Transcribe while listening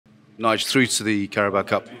Nigel, through to the Carabao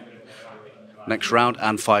Cup next round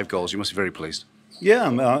and 5 goals. You must be very pleased. Yeah,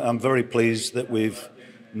 I'm very pleased that we've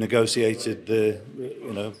negotiated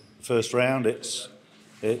the first round. It's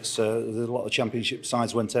there's a lot of championship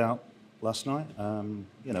sides went out last night.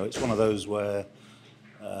 It's one of those where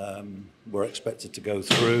we're expected to go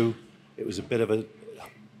through. It was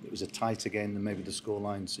a tighter game than maybe the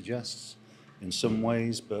scoreline suggests in some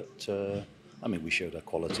ways, but we showed our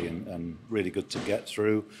quality and really good to get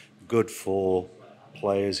through. Good for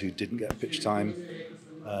players who didn't get pitch time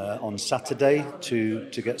on Saturday to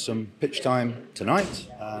get some pitch time tonight,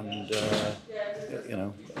 and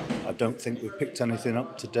I don't think we've picked anything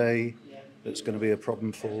up today that's going to be a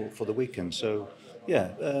problem for the weekend. So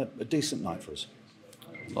yeah, a decent night for us.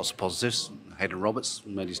 Lots of positives. Hayden Roberts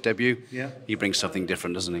made his debut. Yeah, he brings something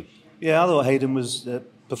different, doesn't he? Yeah, I thought Hayden was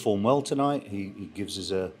performed well tonight. He gives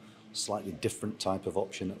us a slightly different type of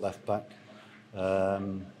option at left back.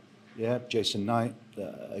 Jason Knight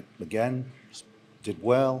again did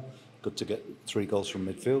well. Good to get 3 goals from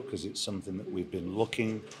midfield, because it's something that we've been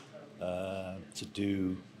looking to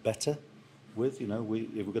do better with. If we're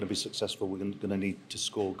going to be successful, we're going to need to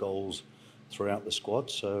score goals throughout the squad.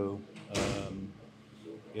 So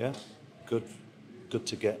good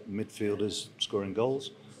to get midfielders scoring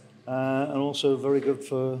goals, and also very good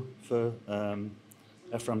for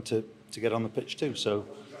Ephraim to get on the pitch too. So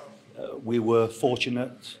we were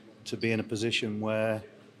fortunate to be in a position where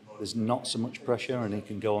there's not so much pressure, and he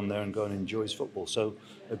can go on there and go and enjoy his football. So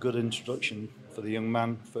a good introduction for the young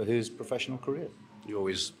man for his professional career. You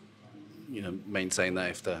always, maintain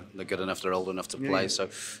that if they're good enough, they're old enough to play. Yeah. So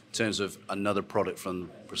in terms of another product from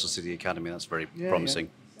Bristol City Academy, that's very promising.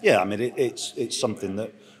 Yeah, it's something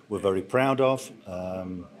that we're very proud of.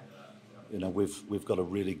 We've got a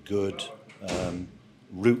really good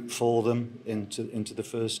route for them into the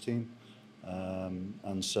first team,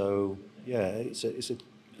 and so it's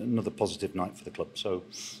another positive night for the club. So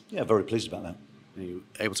yeah, very pleased about that. You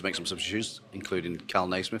were able to make some substitutions, including Cal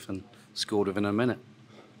Naismith, and scored within a minute.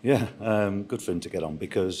 Yeah, good for him to get on,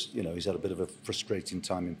 because he's had a bit of a frustrating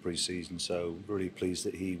time in pre-season. So really pleased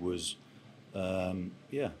that he was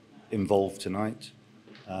involved tonight,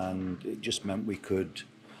 and it just meant we could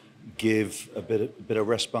give a bit of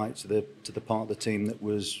respite to the part of the team that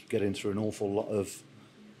was getting through an awful lot of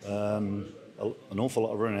running.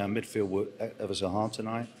 Our midfield worked ever so hard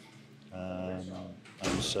tonight, and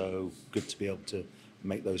so good to be able to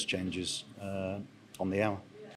make those changes on the hour.